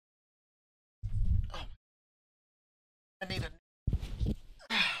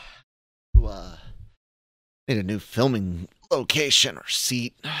need a new filming location or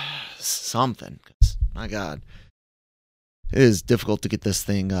seat, something. 'Cause, my God, it is difficult to get this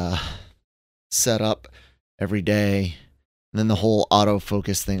thing set up every day. And then the whole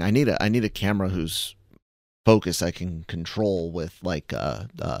autofocus thing. I need a camera whose focus I can control with like a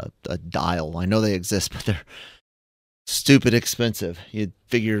dial. I know they exist, but they're stupid expensive. You'd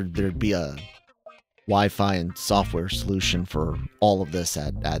figure there'd be a Wi-Fi and software solution for all of this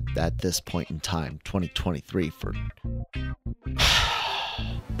at this point in time, 2023. For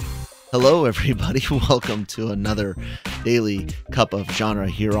hello, everybody. Welcome to another daily cup of genre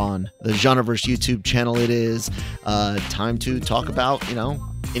here on the Genreverse YouTube channel. It is time to talk about,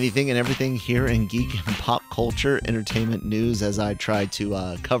 anything and everything here in geek and pop culture, entertainment news, as I try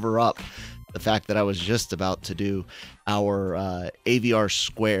to cover up the fact that I was just about to do our AVR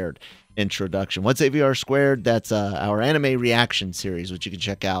Squared introduction. What's AVR Squared? That's our anime reaction series, which you can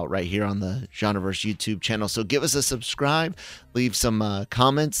check out right here on the Genreverse YouTube channel. So give us a subscribe, leave some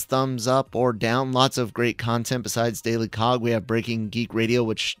comments, thumbs up or down. Lots of great content besides D-COG. We have Breaking Geek Radio,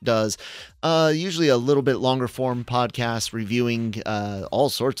 which does usually a little bit longer form podcast reviewing all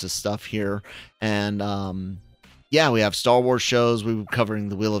sorts of stuff here. And yeah, we have Star Wars shows. We were covering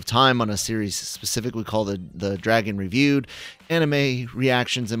The Wheel of Time on a series specific we call the Dragon Reviewed, anime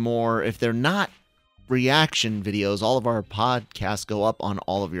reactions, and more. If they're not reaction videos, all of our podcasts go up on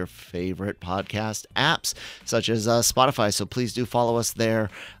all of your favorite podcast apps, such as Spotify. So please do follow us there.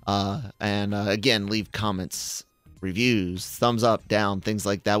 And again, leave comments, reviews, thumbs up, down, things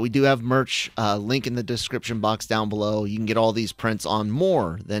like that. We do have merch, link in the description box down below. You can get all these prints on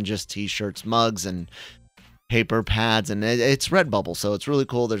more than just t-shirts, mugs, and paper pads, and it's Redbubble, so it's really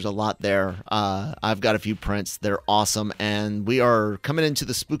cool. There's a lot there. I've got a few prints. They're awesome, and we are coming into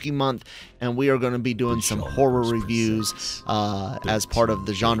the spooky month, and we are going to be doing some horror reviews as part of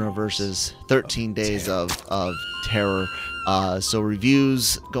the Genreverse's 13 Days of Terror. So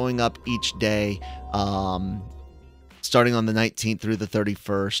reviews going up each day, starting on the 19th through the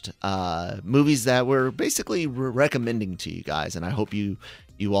 31st. Movies that we're basically recommending to you guys, and I hope you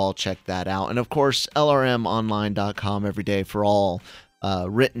all check that out. And of course, lrmonline.com every day for all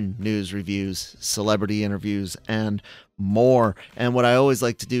written news, reviews, celebrity interviews, and more. And what I always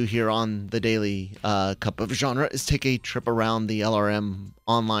like to do here on the Daily Cup of Genre is take a trip around the LRM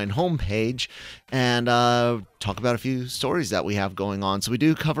online homepage and talk about a few stories that we have going on. So we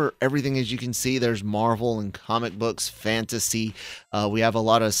do cover everything, as you can see. There's Marvel and comic books, fantasy. We have a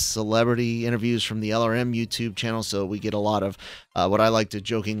lot of celebrity interviews from the LRM YouTube channel, so we get a lot of what I like to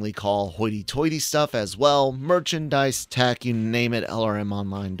jokingly call hoity-toity stuff as well. Merchandise, tech, you name it,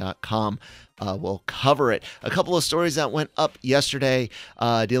 lrmonline.com. We'll cover it. A couple of stories that went up yesterday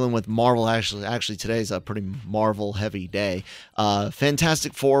dealing with Marvel. Actually, today's a pretty Marvel-heavy day.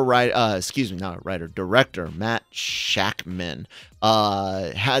 Fantastic Four director Matt Shakman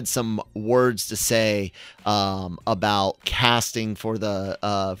had some words to say about casting for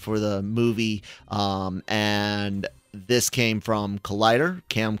the movie, and this came from Collider.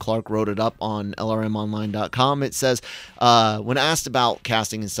 Cam Clark wrote it up on lrmonline.com. It says, when asked about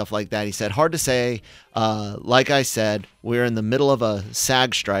casting and stuff like that, he said, hard to say. Like I said, we're in the middle of a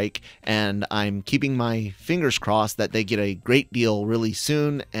SAG strike, and I'm keeping my fingers crossed that they get a great deal really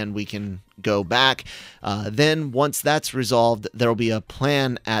soon and we can go back. Then once that's resolved, there'll be a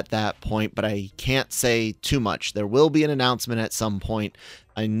plan at that point, but I can't say too much. There will be an announcement at some point.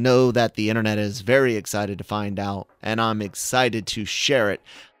 I know that the internet is very excited to find out, and I'm excited to share it.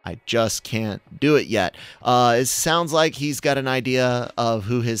 I just can't do it yet. It sounds like he's got an idea of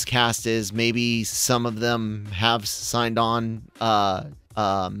who his cast is. Maybe some of them have signed on.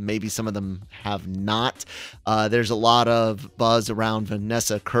 Maybe some of them have not. There's a lot of buzz around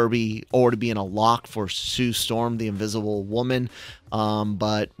Vanessa Kirby or to be in a lock for Sue Storm, the Invisible Woman.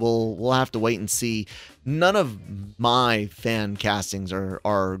 But we'll have to wait and see. None of my fan castings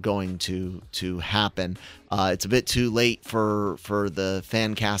are going to happen. It's a bit too late for the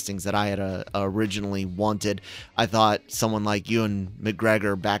fan castings that I had originally wanted. I thought someone like Ewan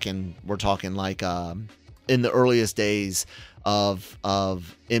McGregor we're talking like in the earliest days of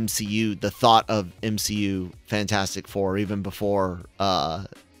MCU, the thought of MCU Fantastic Four, even before the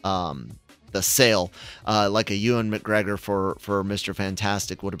sale, like a Ewan McGregor for Mr.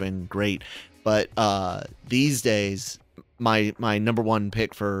 Fantastic would have been great. But these days, my number one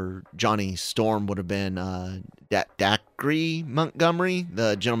pick for Johnny Storm would have been Dacre Montgomery,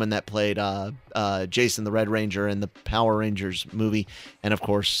 the gentleman that played Jason the Red Ranger in the Power Rangers movie, and of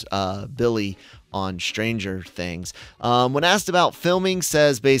course Billy on Stranger Things. When asked about filming,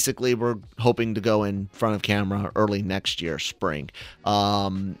 says basically we're hoping to go in front of camera early next year, spring.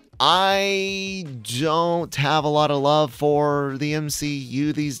 I don't have a lot of love for the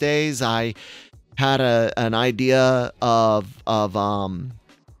MCU these days. I had an idea of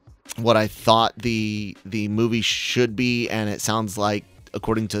what I thought the movie should be, and it sounds like,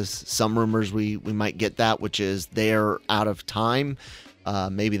 according to some rumors, we might get that, which is they're out of time,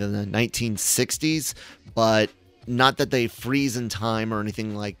 maybe in the 1960s, but not that they freeze in time or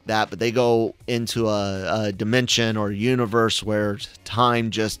anything like that, but they go into a dimension or universe where time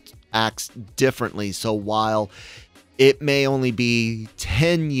just acts differently. So while it may only be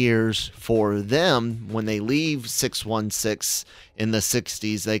 10 years for them when they leave 616 in the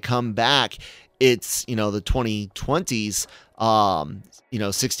 60s, they come back, it's, the 2020s,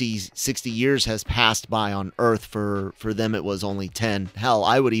 60 years has passed by on Earth. For them, it was only 10. Hell,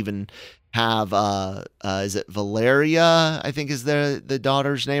 I would even have, is it Valeria, I think is the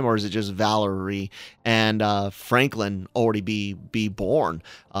daughter's name, or is it just Valerie, and Franklin already be born.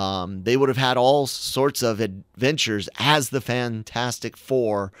 They would have had all sorts of adventures as the Fantastic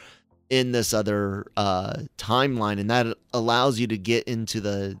Four in this other timeline, and that allows you to get into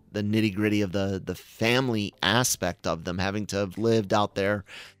the nitty-gritty of the family aspect of them, having to have lived out there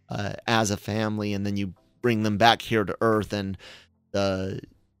as a family, and then you bring them back here to Earth, and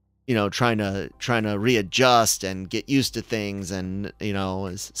trying to readjust and get used to things. And,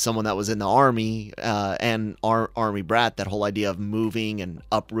 as someone that was in the Army and Army brat, that whole idea of moving and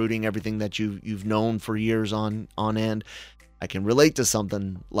uprooting everything that you've known for years on end, I can relate to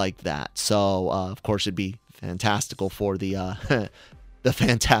something like that. So, of course, it'd be fantastical for the the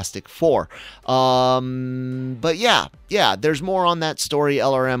Fantastic Four. But yeah, there's more on that story,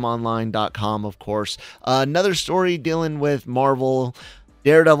 lrmonline.com, of course. Another story dealing with Marvel,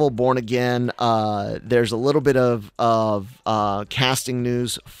 Daredevil Born Again. There's a little bit of casting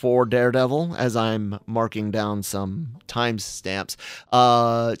news for Daredevil as I'm marking down some timestamps.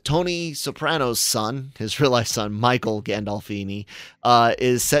 Tony Soprano's son, his real life son, Michael Gandolfini,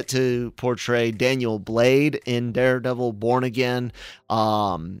 is set to portray Daniel Blade in Daredevil Born Again.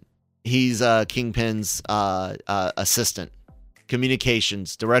 He's Kingpin's assistant,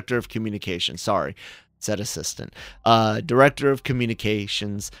 director of communications. Sorry. Said assistant, director of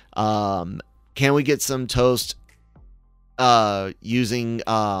communications. Can we get some toast using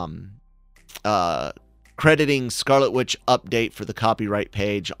crediting Scarlet Witch update for the copyright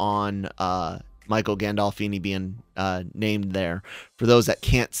page on Michael Gandolfini being named there, for those that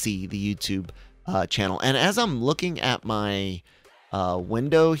can't see the YouTube channel. And as I'm looking at my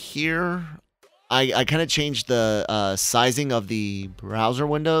window here, I kind of changed the sizing of the browser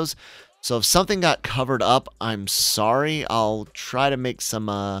windows. So if something got covered up, I'm sorry. I'll try to make some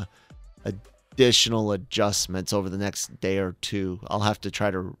additional adjustments over the next day or two. I'll have to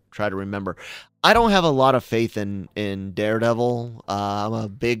try to remember. I don't have a lot of faith in Daredevil. I'm a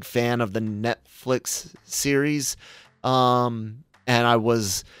big fan of the Netflix series, and I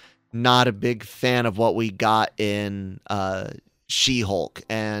was not a big fan of what we got in She-Hulk.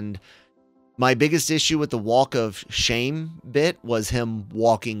 And my biggest issue with the walk of shame bit was him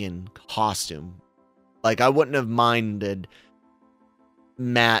walking in costume. Like, I wouldn't have minded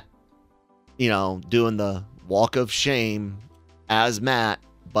Matt, doing the walk of shame as Matt,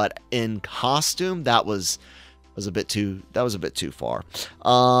 but in costume, that was a bit too far.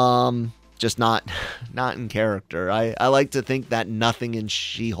 Just not in character. I like to think that nothing in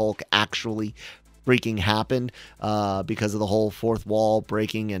She-Hulk actually freaking happened because of the whole fourth wall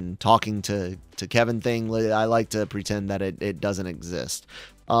breaking and talking to Kevin thing. I like to pretend that it doesn't exist,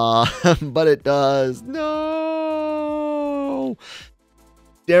 but it does. No,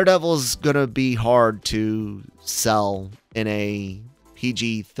 Daredevil's gonna be hard to sell in a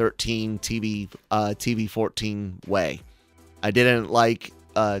PG-13 TV 14 way. I didn't like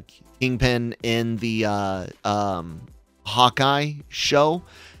Kingpin in the Hawkeye show.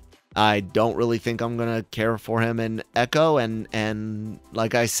 I don't really think I'm gonna care for him in Echo, and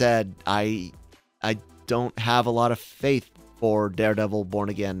like I said, I don't have a lot of faith for Daredevil Born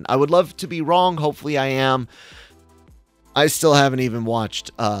Again. I would love to be wrong. Hopefully, I am. I still haven't even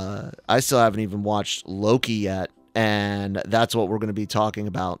watched Loki yet, and that's what we're going to be talking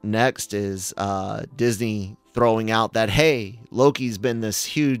about next. Is Disney throwing out that, hey, Loki's been this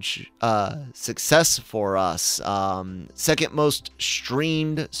huge success for us. Second most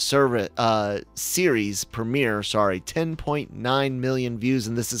streamed series premiere, 10.9 million views,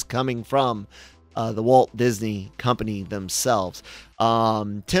 and this is coming from the Walt Disney Company themselves.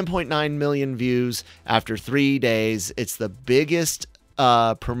 10.9 million views after 3 days. It's the biggest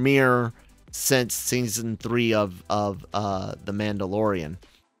premiere since season 3 of The Mandalorian,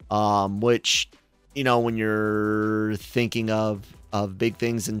 which, you know, when you're thinking of big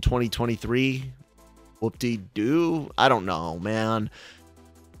things in 2023, whoop-de-doo, I don't know, man.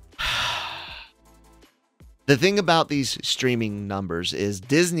 The thing about these streaming numbers is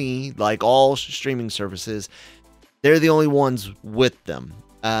Disney, like all streaming services, they're the only ones with them.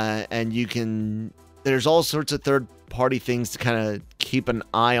 And there's all sorts of third-party things to kind of keep an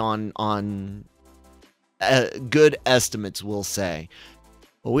eye on good estimates, we'll say.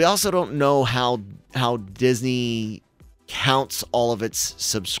 But we also don't know how Disney counts all of its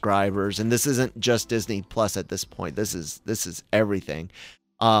subscribers, and this isn't just Disney Plus at this point. This is everything.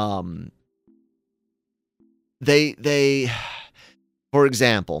 They for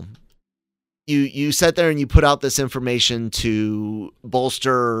example, you sit there and you put out this information to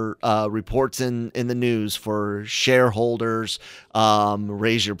bolster reports in the news for shareholders,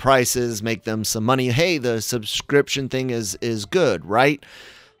 raise your prices, make them some money. Hey, the subscription thing is good, right?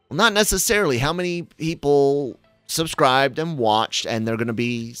 Well, not necessarily. How many people subscribed and watched, and they're going to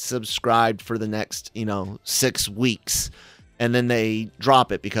be subscribed for the next 6 weeks, and then they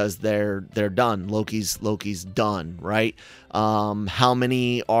drop it because they're done. Loki's done, right? How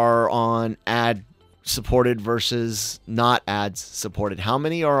many are on ad supported versus not ads supported? How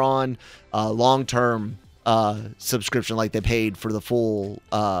many are on long-term subscription, like they paid for the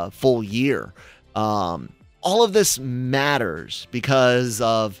full year? All of this matters because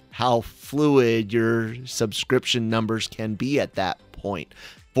of how fluid your subscription numbers can be at that point.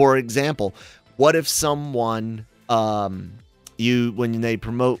 For example, what if someone when they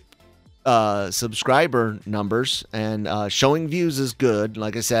promote subscriber numbers and showing views is good.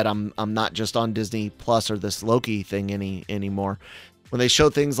 Like I said, I'm not just on Disney Plus or this Loki thing anymore. When they show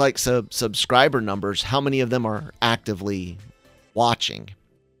things like subscriber numbers, how many of them are actively watching?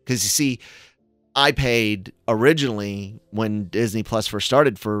 Because you see, I paid originally when Disney Plus first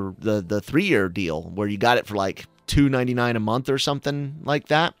started for the 3-year deal where you got it for like $2.99 a month or something like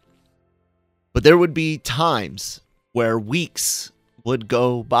that. But there would be times where weeks would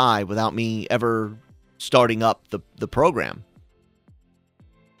go by without me ever starting up the program.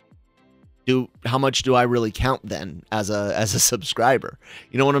 How much do I really count then as a subscriber?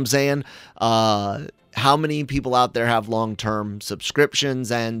 You know what I'm saying? How many people out there have long-term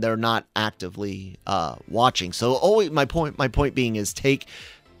subscriptions and they're not actively watching? So my point being is take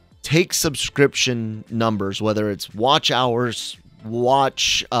subscription numbers, whether it's watch hours,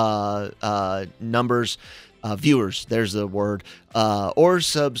 watch numbers, viewers, there's the word, or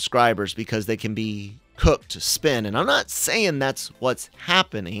subscribers, because they can be cooked, spin. And I'm not saying that's what's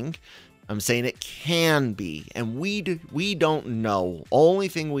happening. I'm saying it can be, and we don't know. Only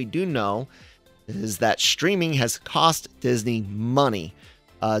thing we do know is that streaming has cost Disney money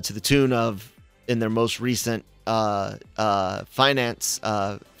to the tune of, in their most recent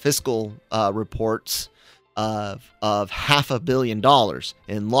fiscal reports, of $500 million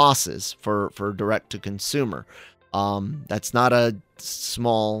in losses for direct to consumer. That's not a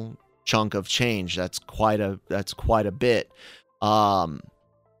small chunk of change. That's quite a bit.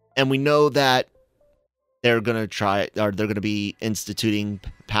 And we know that they're going to be instituting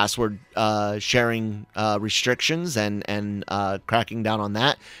password sharing restrictions and cracking down on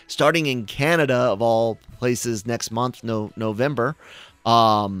that, starting in Canada, of all places, next month, November.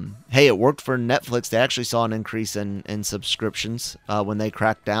 Hey, it worked for Netflix. They actually saw an increase in subscriptions when they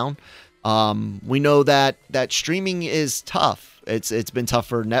cracked down. We know that streaming is tough. It's been tough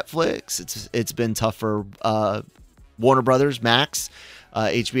for Netflix. It's been tough for Warner Brothers, Max,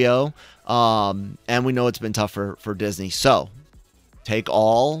 HBO, and we know it's been tough for Disney. So take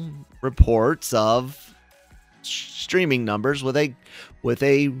all reports of streaming numbers with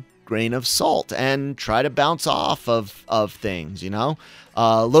a grain of salt and try to bounce off of things.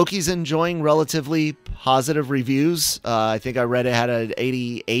 Loki's enjoying relatively positive reviews. I think I read it had an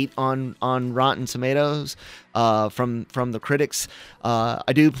 88 on Rotten Tomatoes from the critics.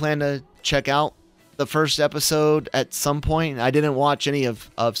 I do plan to check out the first episode at some point. I didn't watch any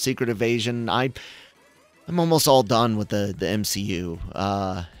of Secret Invasion. I'm almost all done with the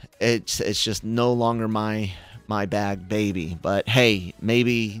MCU. It's just no longer my my bag baby. But hey,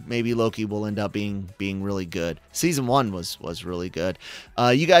 maybe Loki will end up being really good. Season 1 was really good.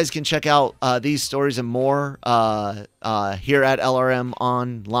 You guys can check out these stories and more here at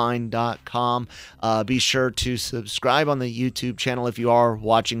lrmonline.com. Be sure to subscribe on the YouTube channel if you are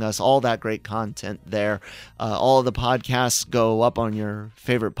watching us. All that great content there. All of the podcasts go up on your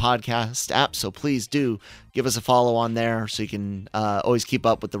favorite podcast app, so please do give us a follow on there so you can always keep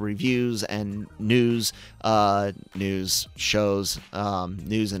up with the reviews and news shows,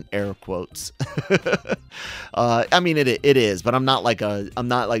 news in air quotes. I mean, it is, but I'm not like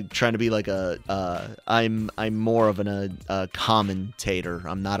trying to be like I'm more of a commentator.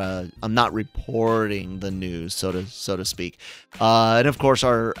 I'm not reporting the news, so to speak. And of course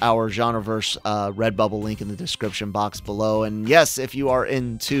our Genreverse Redbubble link in the description box below. And yes, if you are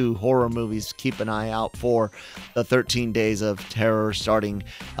into horror movies, keep an eye out for the 13 Days of Terror starting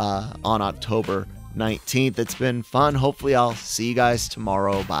on October 19th. It's been fun. Hopefully I'll see you guys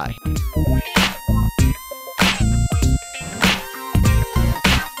tomorrow. Bye.